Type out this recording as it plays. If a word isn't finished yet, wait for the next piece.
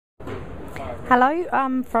Hello,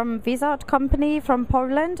 I'm from Vizart company from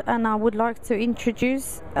Poland, and I would like to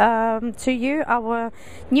introduce to you our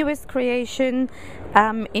newest creation,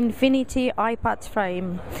 Infinity iPad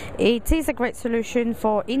frame. It is a great solution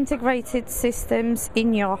for integrated systems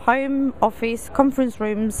in your home, office, conference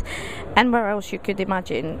rooms, and where else you could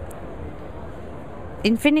imagine.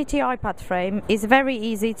 Infinity iPad frame is very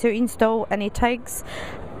easy to install and it takes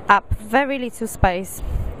up very little space.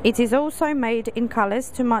 It is also made in colors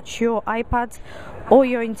to match your iPad or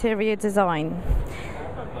your interior design.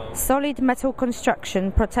 Solid metal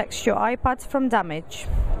construction protects your iPad from damage.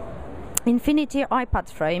 Infinity iPad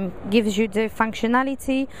frame gives you the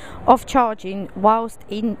functionality of charging whilst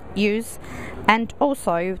in use, and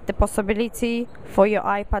also the possibility for your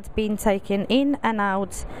iPad being taken in and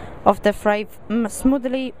out of the frame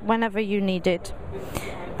smoothly whenever you need it.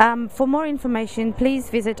 For more information, please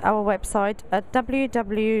visit our website at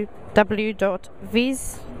www.viz-arts.eu.